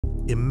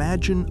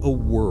Imagine a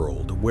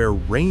world where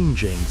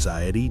range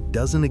anxiety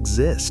doesn't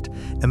exist.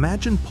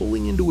 Imagine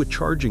pulling into a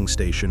charging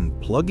station,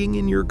 plugging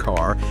in your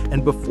car,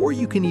 and before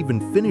you can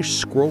even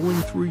finish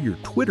scrolling through your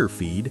Twitter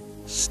feed,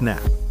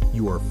 snap,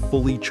 you are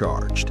fully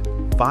charged.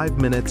 5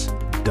 minutes,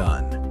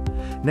 done.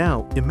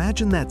 Now,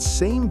 imagine that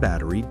same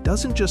battery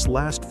doesn't just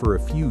last for a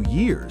few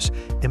years.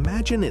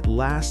 Imagine it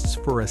lasts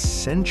for a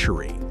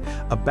century.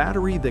 A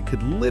battery that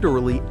could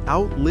literally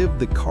outlive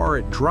the car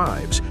it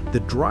drives, the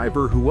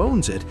driver who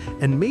owns it,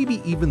 and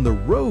maybe even the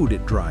road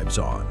it drives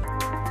on.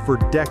 For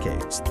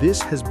decades,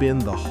 this has been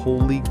the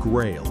holy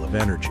grail of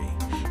energy.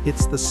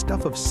 It's the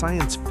stuff of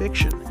science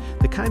fiction,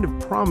 the kind of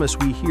promise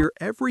we hear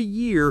every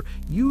year,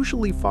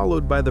 usually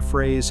followed by the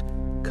phrase,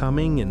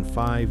 "coming in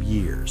 5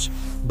 years."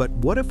 But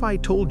what if I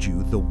told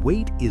you the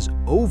wait is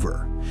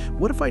over?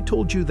 What if I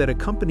told you that a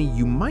company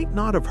you might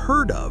not have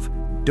heard of,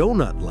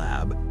 Donut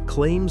Lab,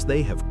 claims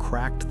they have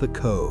cracked the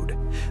code?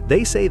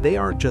 They say they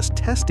aren't just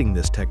testing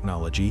this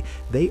technology,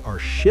 they are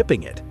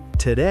shipping it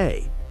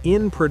today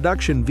in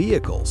production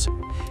vehicles.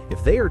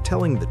 If they are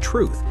telling the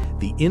truth,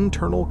 the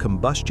internal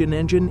combustion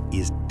engine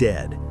is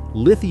dead,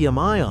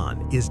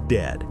 lithium-ion is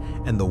dead,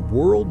 and the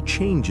world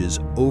changes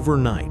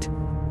overnight.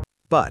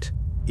 But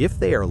if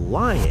they are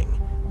lying,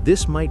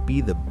 this might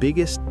be the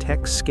biggest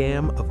tech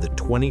scam of the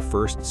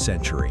 21st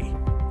century.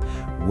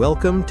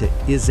 Welcome to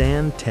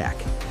Izhan Tech.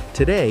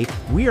 Today,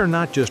 we are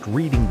not just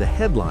reading the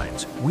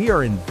headlines, we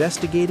are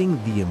investigating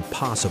the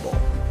impossible.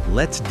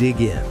 Let's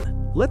dig in.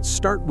 Let's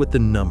start with the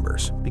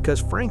numbers, because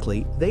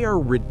frankly, they are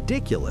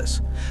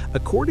ridiculous.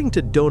 According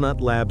to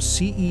Donut Lab's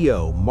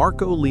CEO,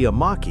 Marco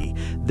Liamacchi,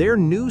 their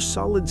new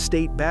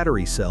solid-state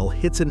battery cell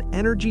hits an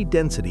energy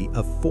density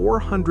of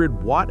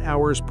 400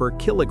 watt-hours per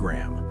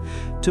kilogram.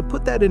 To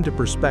put that into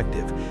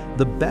perspective,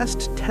 the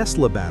best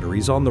Tesla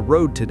batteries on the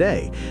road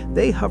today,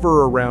 they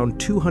hover around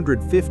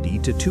 250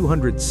 to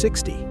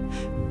 260.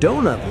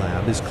 Donut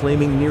Lab is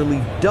claiming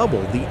nearly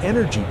double the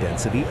energy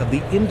density of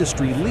the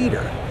industry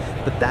leader.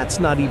 But that's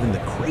not even the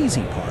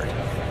crazy part.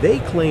 They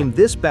claim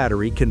this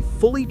battery can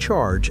fully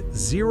charge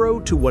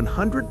 0 to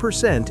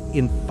 100%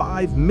 in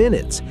 5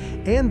 minutes,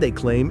 and they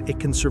claim it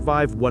can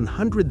survive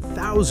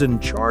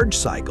 100,000 charge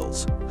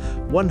cycles.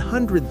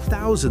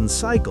 100,000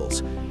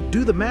 cycles.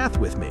 Do the math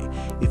with me.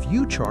 If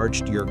you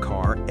charged your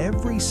car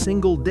every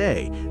single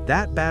day,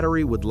 that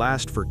battery would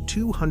last for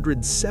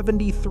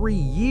 273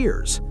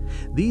 years.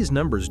 These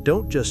numbers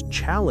don't just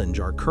challenge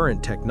our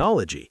current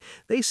technology,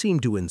 they seem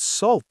to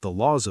insult the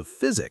laws of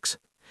physics.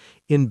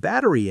 In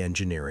battery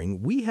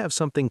engineering, we have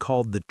something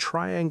called the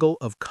triangle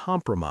of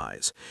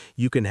compromise.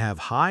 You can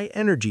have high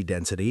energy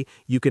density,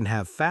 you can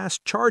have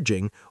fast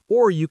charging,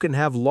 or you can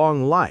have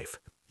long life.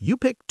 You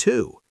pick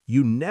two.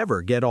 You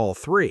never get all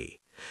three.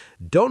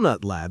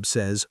 Donut Lab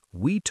says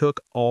we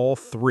took all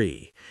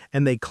three,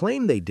 and they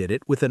claim they did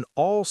it with an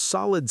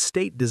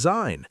all-solid-state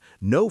design,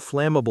 no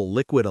flammable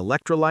liquid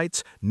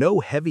electrolytes, no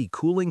heavy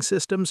cooling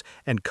systems,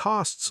 and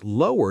costs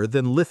lower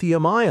than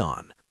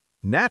lithium-ion.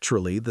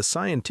 Naturally, the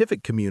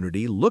scientific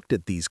community looked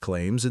at these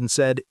claims and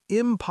said,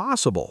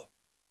 impossible.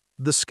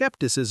 The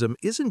skepticism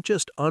isn't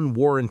just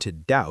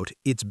unwarranted doubt,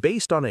 it's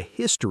based on a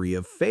history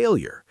of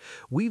failure.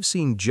 We've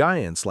seen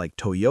giants like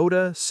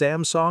Toyota,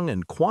 Samsung,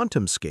 and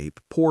QuantumScape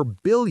pour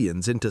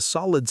billions into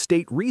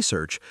solid-state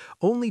research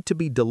only to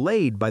be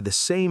delayed by the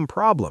same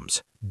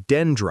problems: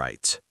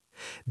 dendrites.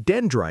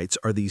 Dendrites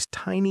are these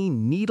tiny,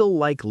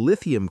 needle-like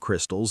lithium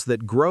crystals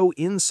that grow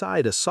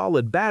inside a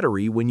solid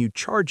battery when you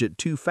charge it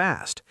too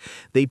fast.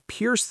 They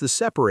pierce the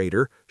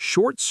separator,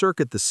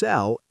 short-circuit the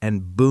cell,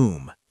 and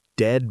boom,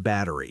 dead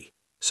battery.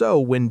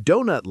 So when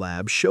Donut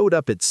Lab showed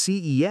up at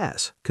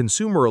CES,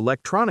 Consumer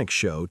Electronics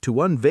Show,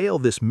 to unveil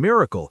this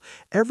miracle,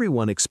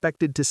 everyone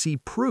expected to see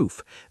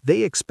proof.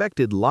 They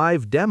expected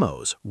live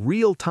demos,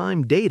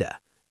 real-time data.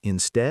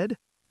 Instead,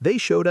 they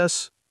showed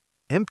us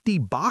empty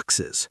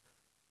boxes.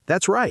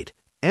 That's right,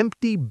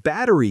 empty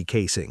battery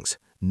casings.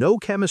 No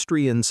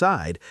chemistry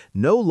inside,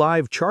 no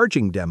live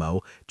charging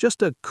demo,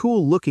 just a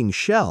cool-looking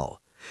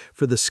shell.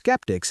 For the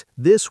skeptics,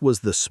 this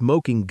was the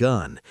smoking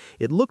gun.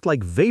 It looked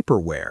like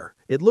vaporware.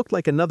 It looked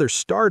like another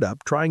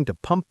startup trying to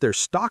pump their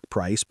stock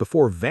price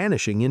before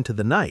vanishing into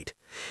the night.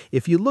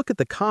 If you look at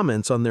the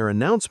comments on their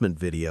announcement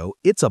video,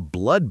 it's a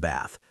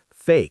bloodbath.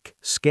 Fake,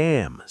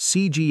 scam,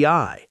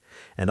 CGI.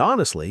 And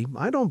honestly,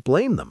 I don't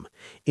blame them.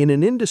 In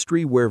an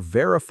industry where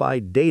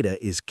verified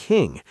data is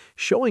king,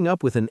 showing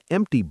up with an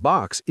empty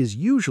box is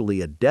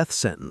usually a death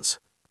sentence.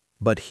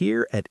 But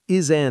here at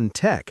Izhan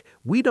Tech,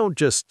 we don't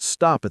just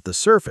stop at the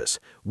surface.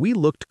 We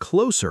looked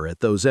closer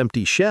at those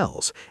empty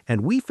shells,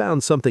 and we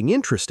found something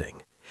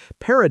interesting.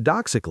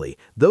 Paradoxically,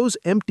 those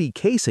empty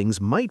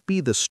casings might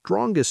be the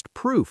strongest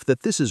proof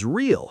that this is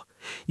real.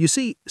 You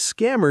see,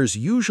 scammers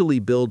usually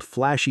build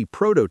flashy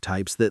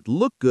prototypes that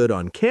look good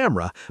on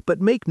camera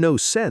but make no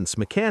sense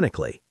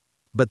mechanically.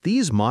 But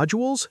these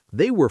modules,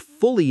 they were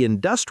fully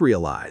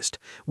industrialized.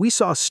 We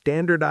saw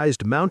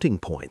standardized mounting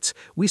points.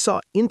 We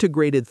saw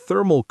integrated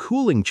thermal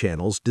cooling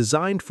channels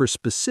designed for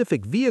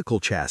specific vehicle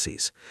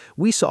chassis.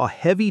 We saw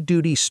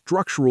heavy-duty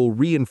structural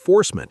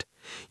reinforcement.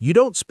 You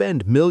don't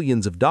spend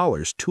millions of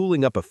dollars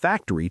tooling up a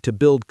factory to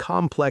build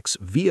complex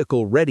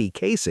vehicle-ready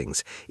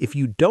casings if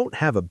you don't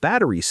have a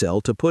battery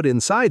cell to put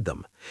inside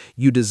them.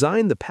 You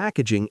design the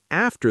packaging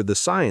after the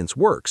science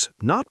works,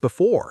 not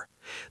before.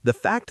 The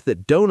fact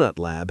that Donut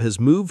Lab has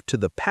moved to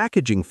the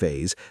packaging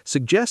phase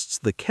suggests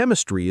the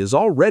chemistry is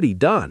already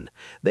done.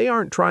 They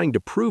aren't trying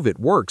to prove it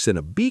works in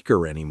a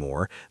beaker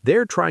anymore,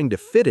 they're trying to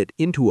fit it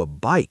into a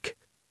bike.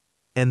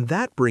 And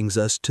that brings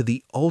us to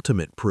the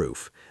ultimate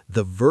proof,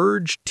 the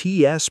Verge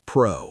TS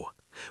Pro.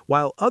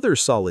 While other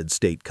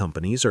solid-state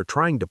companies are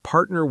trying to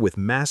partner with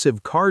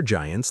massive car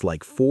giants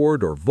like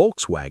Ford or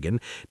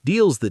Volkswagen,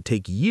 deals that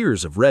take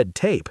years of red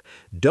tape,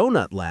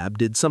 Donut Lab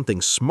did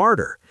something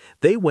smarter.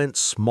 They went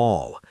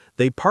small.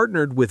 They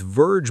partnered with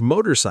Verge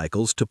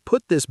Motorcycles to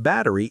put this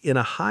battery in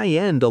a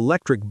high-end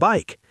electric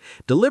bike.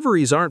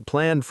 Deliveries aren't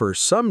planned for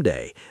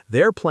someday,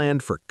 they're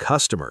planned for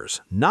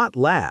customers, not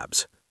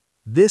labs.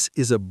 This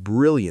is a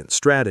brilliant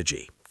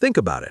strategy. Think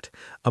about it.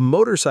 A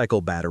motorcycle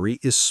battery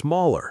is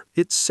smaller,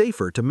 it's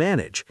safer to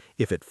manage.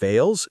 If it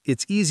fails,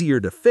 it's easier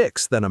to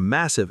fix than a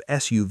massive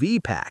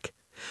SUV pack.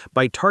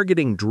 By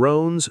targeting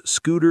drones,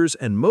 scooters,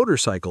 and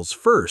motorcycles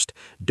first,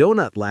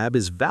 Donut Lab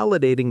is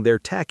validating their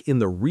tech in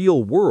the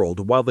real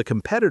world while the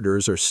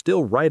competitors are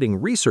still writing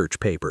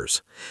research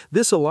papers.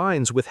 This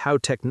aligns with how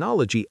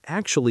technology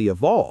actually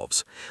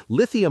evolves.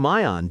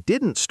 Lithium-ion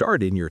didn't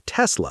start in your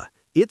Tesla.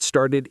 It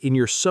started in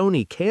your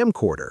Sony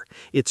camcorder.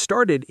 It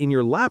started in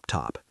your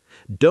laptop.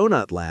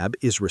 Donut Lab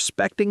is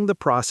respecting the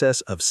process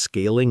of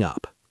scaling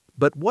up.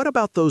 But what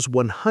about those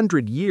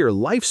 100-year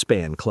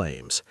lifespan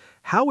claims?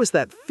 How is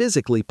that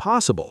physically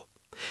possible?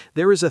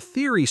 There is a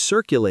theory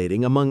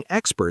circulating among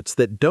experts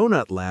that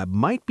Donut Lab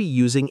might be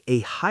using a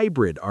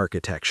hybrid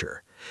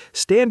architecture.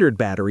 Standard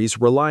batteries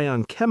rely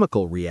on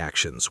chemical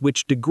reactions,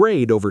 which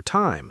degrade over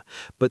time,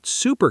 but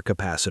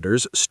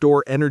supercapacitors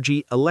store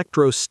energy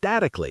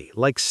electrostatically,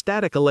 like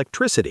static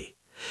electricity.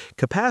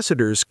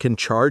 Capacitors can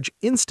charge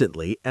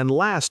instantly and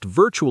last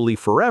virtually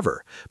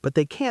forever, but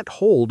they can't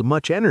hold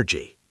much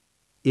energy.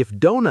 If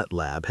Donut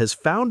Lab has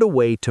found a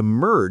way to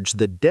merge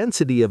the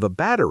density of a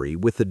battery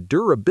with the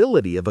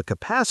durability of a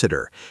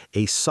capacitor,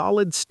 a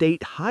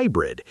solid-state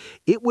hybrid,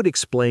 it would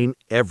explain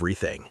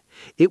everything.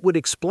 It would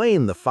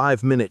explain the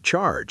 5-minute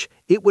charge.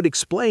 It would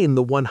explain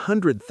the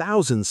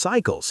 100,000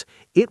 cycles.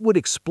 It would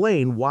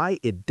explain why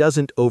it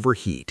doesn't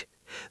overheat.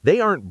 They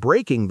aren't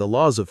breaking the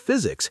laws of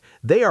physics,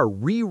 they are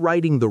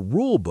rewriting the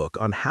rulebook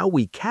on how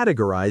we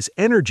categorize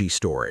energy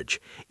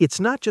storage. It's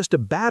not just a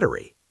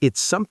battery,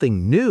 it's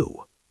something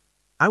new.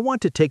 I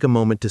want to take a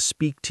moment to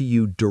speak to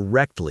you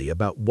directly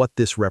about what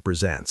this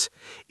represents.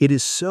 It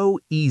is so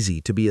easy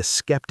to be a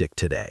skeptic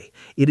today.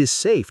 It is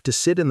safe to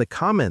sit in the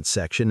comments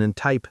section and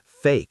type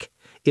fake.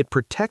 It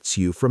protects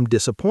you from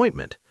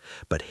disappointment.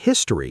 But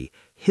history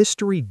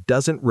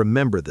doesn't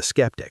remember the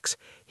skeptics.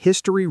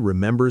 History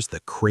remembers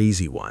the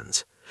crazy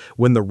ones.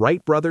 When the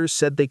Wright brothers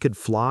said they could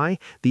fly,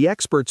 the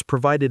experts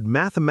provided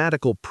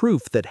mathematical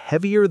proof that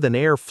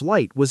heavier-than-air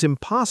flight was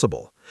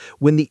impossible.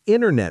 When the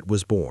internet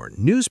was born,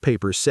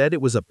 newspapers said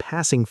it was a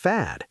passing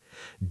fad.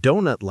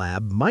 Donut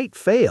Lab might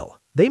fail.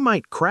 They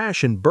might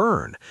crash and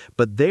burn,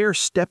 but they're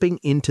stepping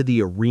into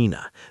the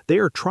arena. They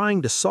are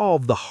trying to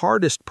solve the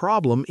hardest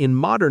problem in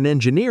modern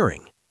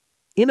engineering.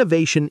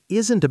 Innovation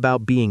isn't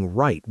about being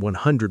right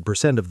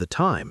 100% of the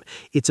time.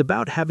 It's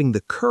about having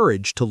the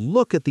courage to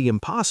look at the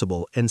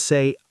impossible and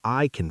say,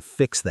 I can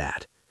fix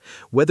that.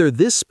 Whether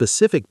this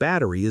specific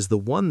battery is the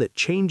one that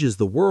changes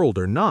the world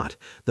or not,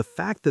 the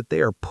fact that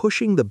they are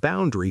pushing the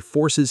boundary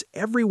forces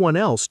everyone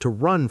else to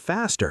run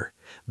faster.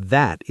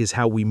 That is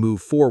how we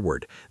move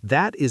forward.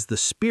 That is the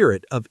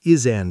spirit of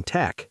Izhan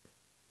Tech.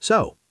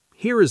 So,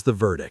 here is the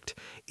verdict.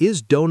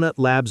 Is Donut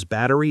Lab's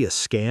battery a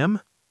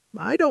scam?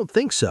 I don't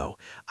think so.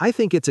 I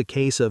think it's a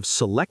case of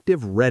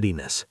selective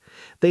readiness.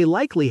 They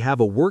likely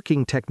have a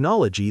working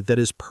technology that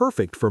is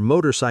perfect for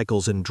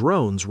motorcycles and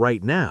drones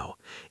right now.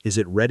 Is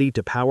it ready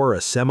to power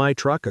a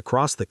semi-truck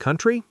across the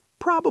country?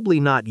 Probably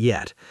not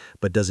yet.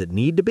 But does it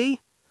need to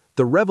be?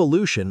 The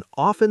revolution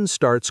often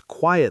starts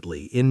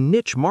quietly in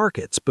niche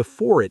markets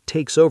before it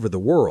takes over the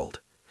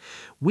world.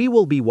 We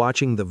will be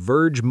watching the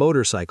Verge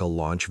motorcycle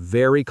launch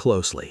very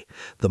closely.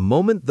 The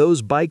moment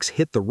those bikes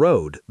hit the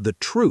road, the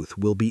truth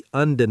will be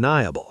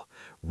undeniable.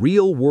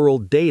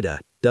 Real-world data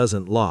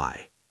doesn't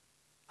lie.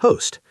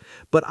 Host,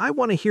 but I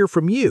want to hear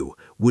from you.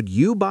 Would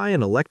you buy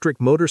an electric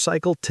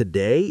motorcycle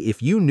today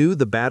if you knew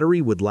the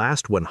battery would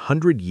last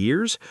 100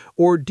 years?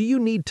 Or do you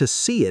need to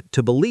see it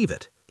to believe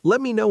it?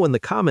 Let me know in the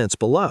comments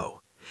below.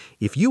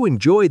 If you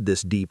enjoyed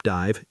this deep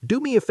dive,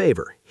 do me a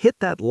favor, hit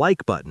that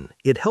like button.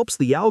 It helps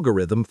the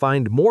algorithm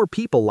find more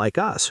people like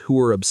us who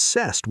are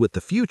obsessed with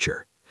the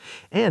future.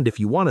 And if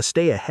you want to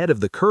stay ahead of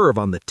the curve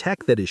on the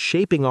tech that is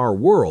shaping our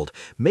world,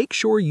 make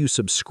sure you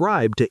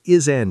subscribe to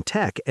Izhan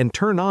Tech and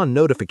turn on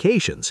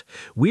notifications.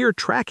 We are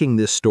tracking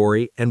this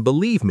story, and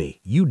believe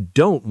me, you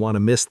don't want to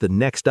miss the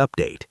next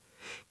update.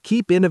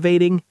 Keep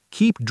innovating,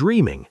 keep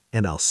dreaming,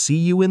 and I'll see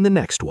you in the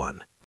next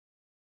one.